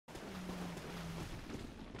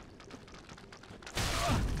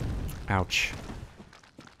Ouch.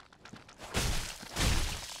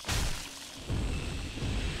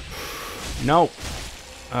 No.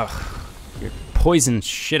 Ugh. Your poison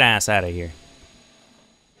shit ass out of here.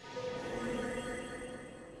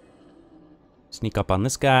 Sneak up on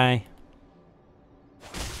this guy.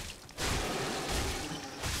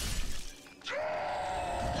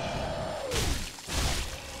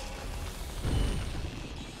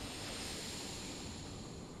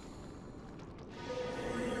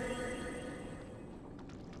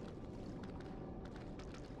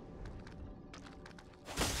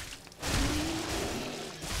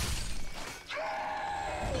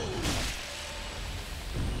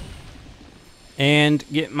 And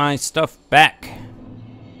get my stuff back.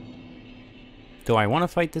 Do I want to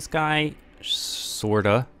fight this guy?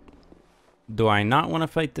 Sorta. Do I not want to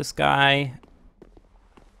fight this guy?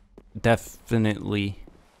 Definitely.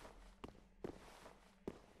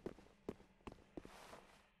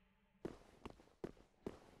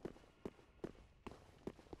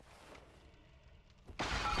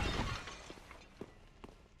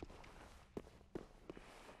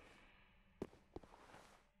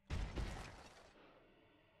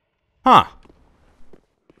 Huh.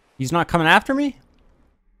 He's not coming after me?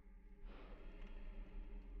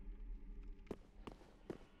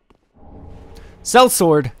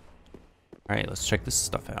 Sellsword. Alright, let's check this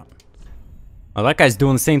stuff out. Oh, that guy's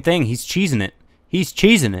doing the same thing. He's cheesing it. He's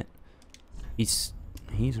cheesing it. He's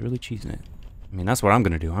really cheesing it. I mean, that's what I'm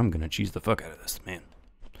gonna do. I'm gonna cheese the fuck out of this, man.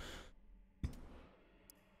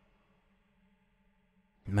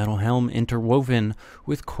 Metal helm interwoven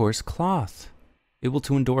with coarse cloth. Able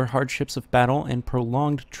to endure hardships of battle and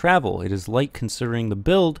prolonged travel. It is light considering the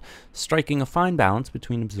build, striking a fine balance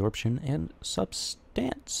between absorption and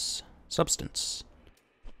substance.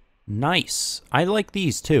 Nice. I like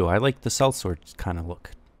these too. I like the sellsword kind of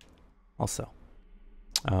look. Also.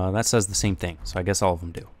 That says the same thing, so I guess all of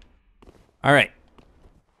them do. Alright.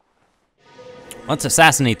 Let's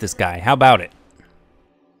assassinate this guy. How about it?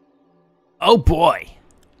 Oh boy!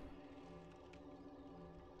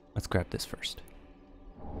 Let's grab this first.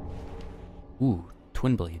 Ooh,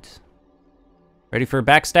 twin blades. Ready for a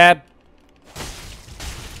backstab?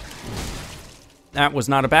 That was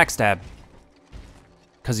not a backstab.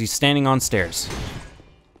 Because he's standing on stairs.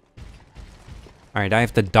 Alright, I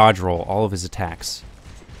have to dodge roll all of his attacks.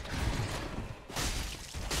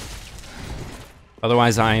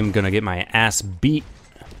 Otherwise, I am gonna get my ass beat.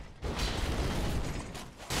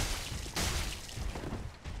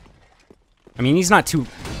 I mean, he's not too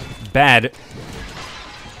bad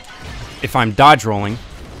if I'm dodge rolling.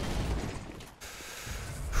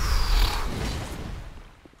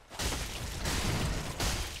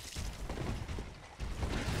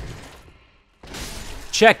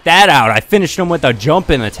 Check that out. I finished him with a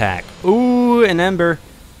jumping attack. Ooh, an ember.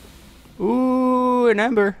 Ooh, an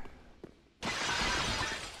ember.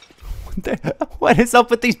 What is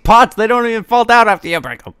up with these pots? They don't even fall down after you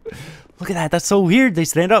break them. Look at that. That's so weird. They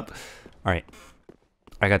stand up. All right.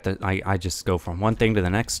 I just go from one thing to the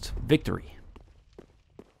next. Victory.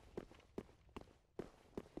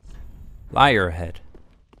 Liar ahead.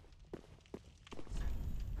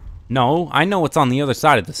 No, I know what's on the other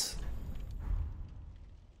side of this.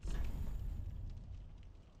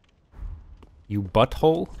 You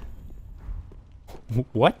butthole?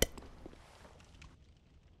 What?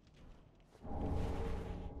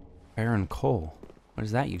 Iron coal. What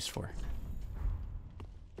is that used for?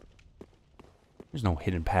 There's no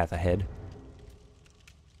hidden path ahead.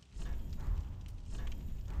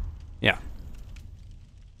 Yeah.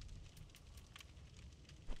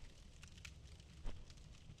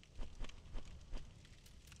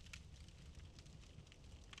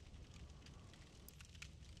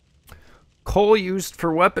 Coal used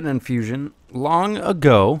for weapon infusion long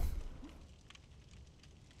ago.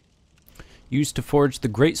 Used to forge the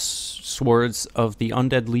great swords of the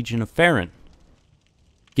undead legion of Farron.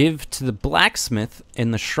 Give to the blacksmith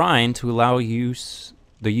in the shrine to allow the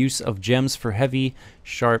use of gems for heavy,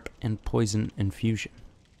 sharp, and poison infusion.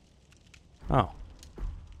 Oh.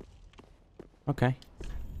 Okay.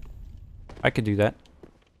 I could do that.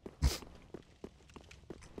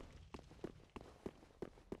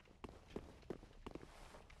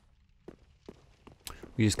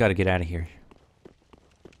 We just got to get out of here.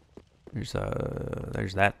 There's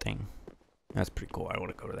that thing. That's pretty cool. I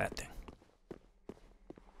want to go to that thing.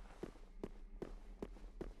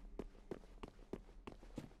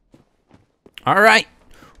 All right.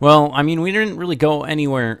 Well, I mean, we didn't really go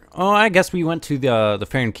anywhere. Oh, I guess we went to the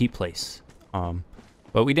Fair and Keep place.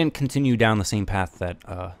 But we didn't continue down the same path that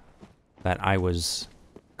that I was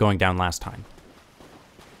going down last time.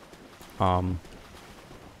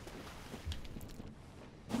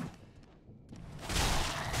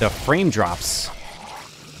 The frame drops.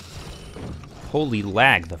 Holy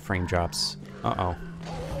lag, the frame drops. Uh-oh.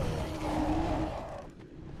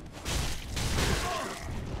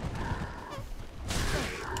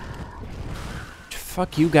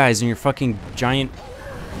 Fuck you guys and your fucking giant...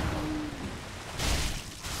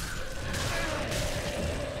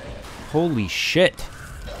 Holy shit.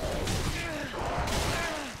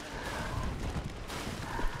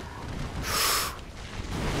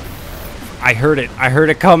 I heard it. I heard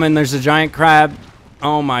it coming. There's a giant crab.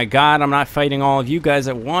 Oh my god, I'm not fighting all of you guys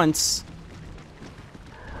at once.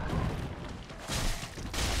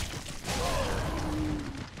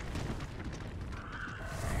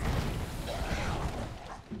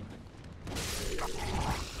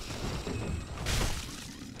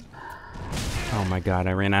 Oh my god,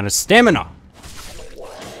 I ran out of stamina.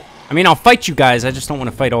 I mean, I'll fight you guys. I just don't want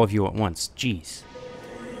to fight all of you at once. Jeez.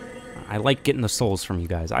 I like getting the souls from you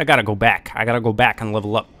guys. I gotta go back. I gotta go back and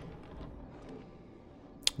level up.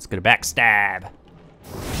 Let's get a backstab.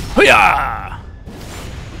 Hoo-yah!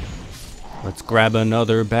 Let's grab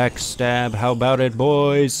another backstab. How about it,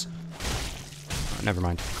 boys? Oh, never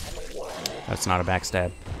mind. That's not a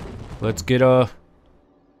backstab. Let's get a...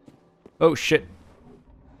 Oh, shit.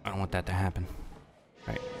 I don't want that to happen.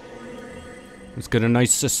 All right. Let's get a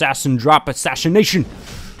nice assassin drop assassination.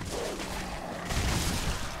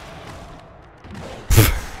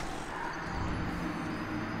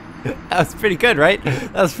 That was pretty good, right?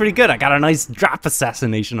 That was pretty good. I got a nice drop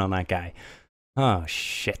assassination on that guy. Oh,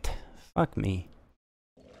 shit. Fuck me.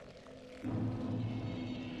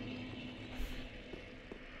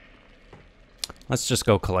 Let's just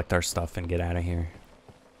go collect our stuff and get out of here.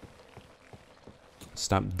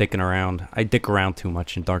 Stop dicking around. I dick around too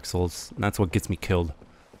much in Dark Souls. And that's what gets me killed.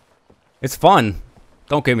 It's fun.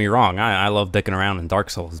 Don't get me wrong. I love dicking around in Dark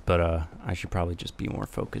Souls, but I should probably just be more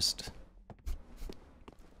focused.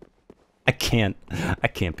 I can't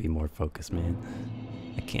be more focused, man.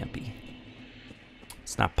 I can't be.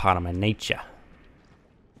 It's not part of my nature.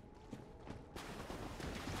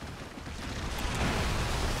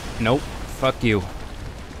 Nope. Fuck you.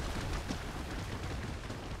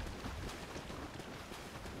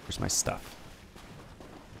 Where's my stuff?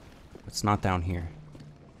 It's not down here.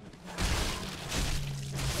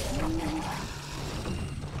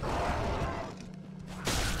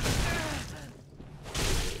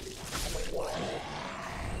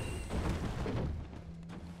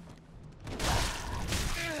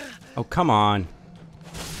 Oh, come on.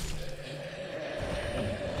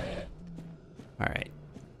 All right.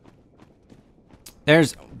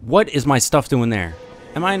 There's... What is my stuff doing there?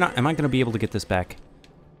 Am I going to be able to get this back?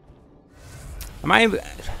 Am I...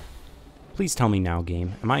 Please tell me now,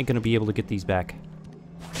 game. Am I going to be able to get these back?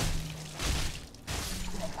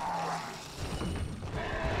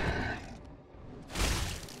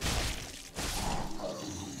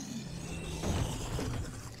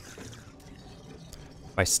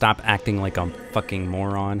 If I stop acting like a fucking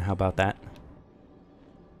moron, how about that?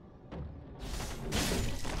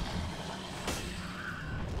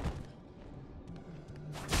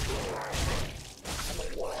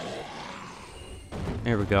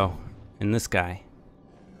 There we go. And this guy.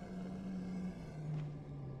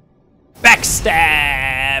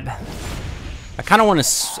 Backstab! I kind of want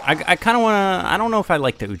to... I kind of want to... I don't know if I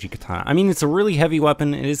like the Uji Katana. I mean, it's a really heavy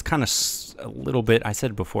weapon. It is kind of a little bit, I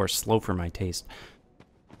said before, slow for my taste.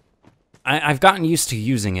 I've gotten used to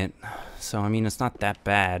using it. So, I mean, it's not that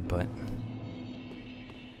bad, but...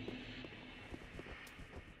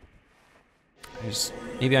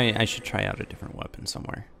 Maybe I should try out a different weapon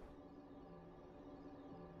somewhere.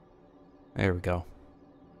 There we go.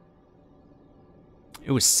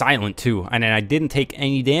 It was silent, too. And I didn't take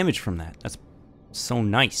any damage from that. That's so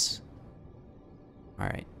nice.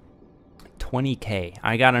 Alright. 20k.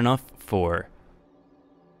 I got enough for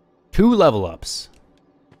 2 level ups.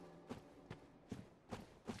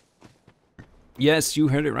 Yes, you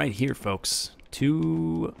heard it right here, folks.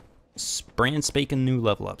 2 brand spanking new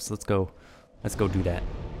level ups. Let's go. Let's go do that.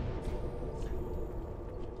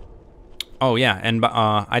 Oh yeah, and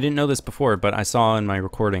I didn't know this before, but I saw in my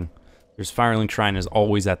recording, there's Firelink Shrine is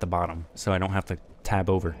always at the bottom, so I don't have to tab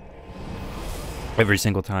over every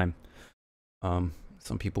single time.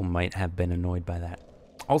 Some people might have been annoyed by that.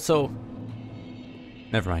 Also,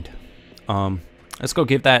 never mind. Let's go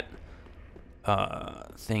give that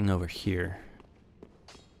thing over here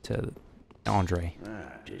to Andre.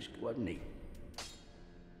 Just wasn't he?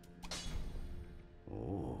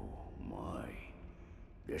 Oh my.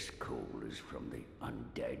 This coal is from the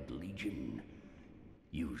Undead Legion,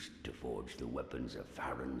 used to forge the weapons of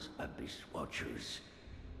Farron's Abyss Watchers.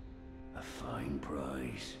 A fine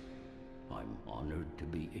prize. I'm honored to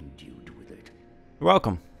be endued with it. You're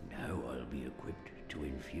welcome. Now I'll be equipped to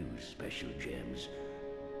infuse special gems.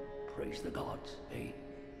 Praise the gods, eh?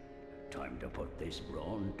 Time to put this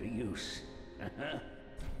brawn to use.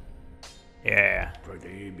 Yeah.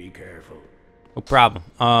 Pretty be careful. No problem.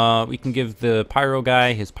 We can give the pyro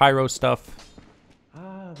guy his pyro stuff.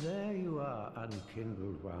 Ah, there you are,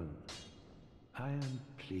 unkindled one. I am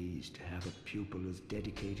pleased to have a pupil as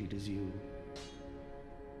dedicated as you.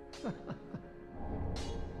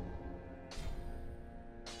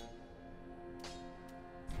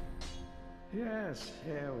 Yes,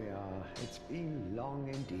 here we are. It's been long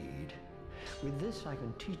indeed. With this, I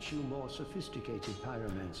can teach you more sophisticated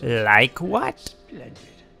pyromancy. Like what? Splendid.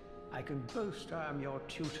 I can boast I am your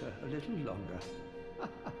tutor a little longer.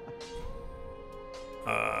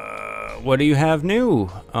 What do you have new?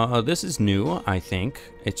 This is new, I think.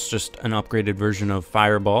 It's just an upgraded version of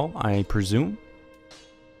Fireball, I presume.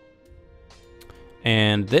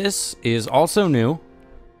 And this is also new.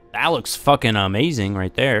 That looks fucking amazing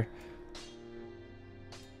right there.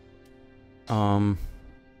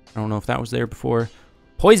 I don't know if that was there before.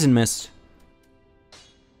 Poison Mist.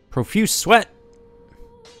 Profuse Sweat.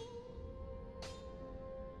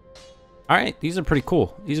 Alright, these are pretty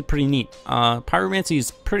cool. These are pretty neat. Pyromancy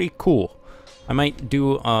is pretty cool. I might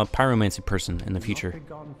do a Pyromancy person in the future.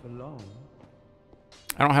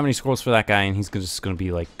 I don't have any scrolls for that guy, and he's just gonna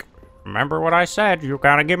be like, remember what I said, you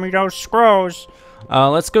gotta give me those scrolls.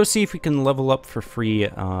 Let's go see if we can level up for free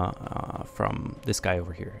from this guy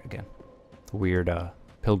over here again. The weird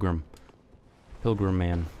pilgrim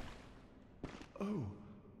man. Oh,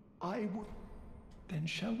 I would. Then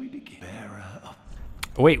shall we begin? Bearer of...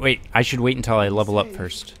 Wait, I should wait until I level up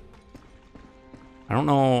first. I don't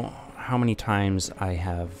know how many times I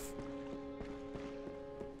have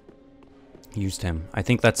used him. I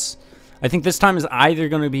think this time is either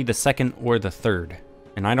going to be the second or the third.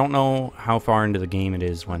 And I don't know how far into the game it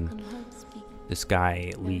is when this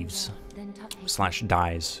guy leaves /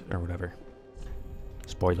 dies or whatever.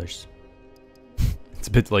 Spoilers. It's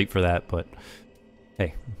a bit late for that, but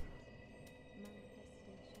hey.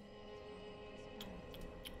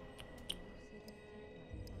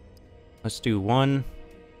 Let's do 1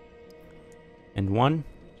 and 1.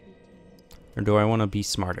 Or do I want to be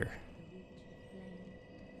smarter?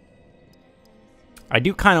 I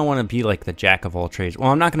do kind of want to be like the jack of all trades.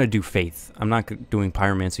 Well, I'm not going to do faith. I'm not doing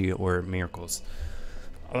pyromancy or miracles.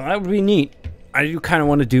 That would be neat. I do kind of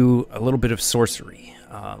want to do a little bit of sorcery.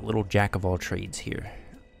 Little jack of all trades here.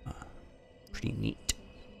 Pretty neat.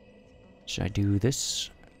 Should I do this?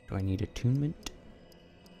 Do I need attunement?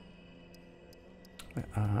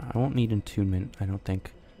 I won't need attunement, I don't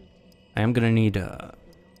think. I am going to need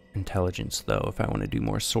intelligence, though, if I want to do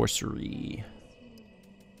more sorcery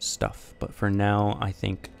stuff. But for now, I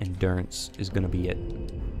think endurance is going to be it.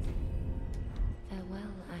 Farewell,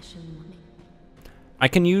 Ashen Woman. I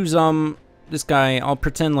can use this guy. I'll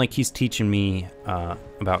pretend like he's teaching me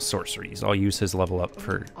about sorceries. I'll use his level up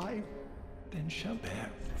for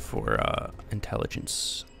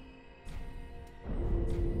intelligence.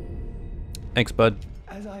 Thanks, bud.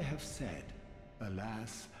 As I have said,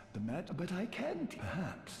 alas, but I can.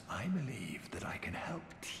 Perhaps I believe that I can help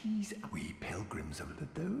tease we pilgrims of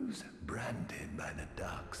those branded by the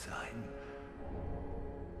dark side.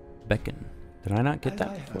 Beckon. Did I not get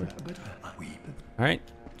that before? Alright.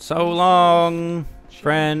 So long,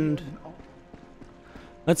 friend.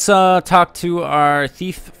 Let's talk to our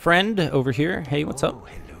thief friend over here. Hey, what's up?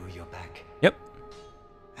 Hello, you're back. Yep.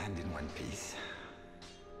 And in one piece.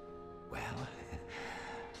 Well,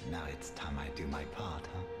 now it's time I do my part,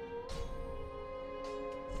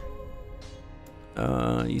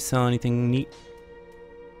 huh? You sell anything neat?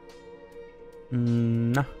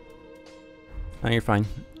 Nah. No, you're fine.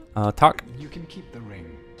 Talk. You can keep the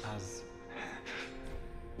ring as...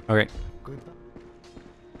 Okay. Good.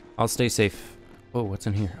 I'll stay safe. Oh, what's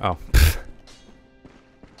in here? Oh.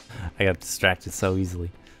 I got distracted so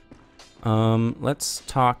easily. Let's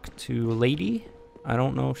talk to Lady. I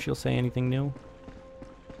don't know if she'll say anything new.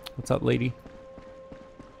 What's up, Lady?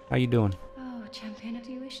 How you doing? Oh, champion,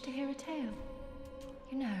 do you wish to hear a tale?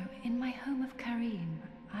 You know, in my home of Karim,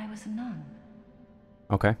 I was a nun.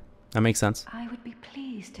 Okay, that makes sense. I would be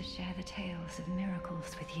pleased to share the tales of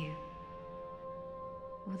miracles with you.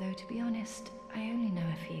 Although, to be honest, I only know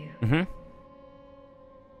a few. Mm-hmm.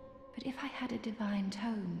 But if I had a divine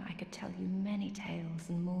tome, I could tell you many tales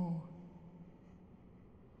and more.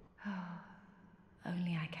 Oh,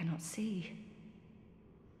 only I cannot see.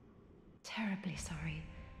 Terribly sorry,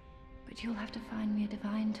 but you'll have to find me a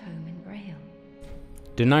divine tome in Braille.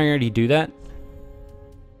 Didn't I already do that?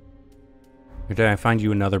 Or did I find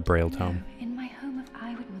you another Braille No, tome? in my home of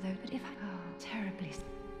Iwood, although, but if I... Oh, terribly...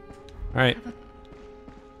 Alright. Have a...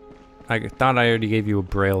 I thought I already gave you a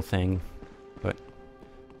Braille thing, but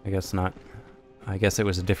I guess not. I guess it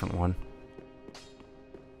was a different one.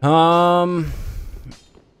 Alright,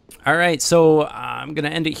 so I'm gonna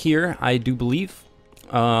end it here, I do believe.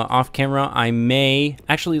 Off camera, I may...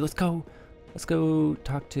 Actually, let's go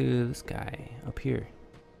talk to this guy up here.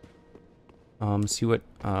 See what,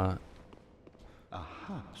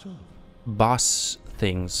 Aha, so. boss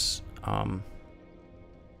things.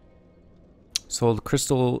 So the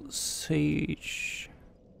crystal sage.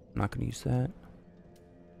 I'm not gonna use that.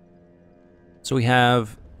 So we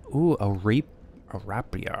have a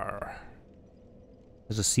rapier.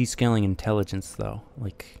 There's a C-scaling intelligence though.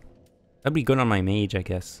 Like that'd be good on my mage, I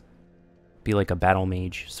guess. Be like a battle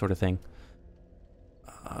mage sort of thing.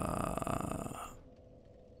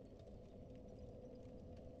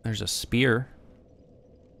 There's a spear.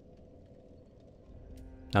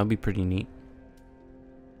 That would be pretty neat.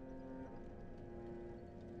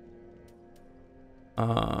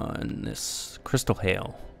 And this crystal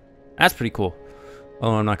hail. That's pretty cool.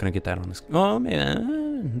 Oh, I'm not gonna get that on this. Oh,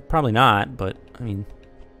 man, probably not. But I mean,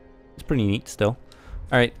 it's pretty neat still.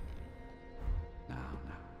 All right.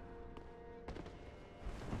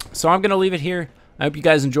 So I'm gonna leave it here. I hope you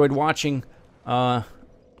guys enjoyed watching.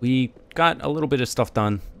 We got a little bit of stuff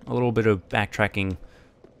done, a little bit of backtracking,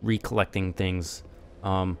 recollecting things.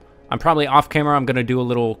 I'm probably off camera. I'm gonna do a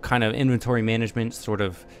little kind of inventory management, sort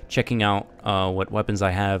of checking out what weapons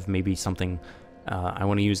I have, maybe something I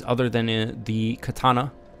want to use other than the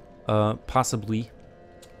katana, possibly.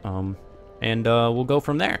 And we'll go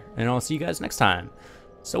from there. And I'll see you guys next time.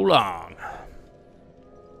 So long.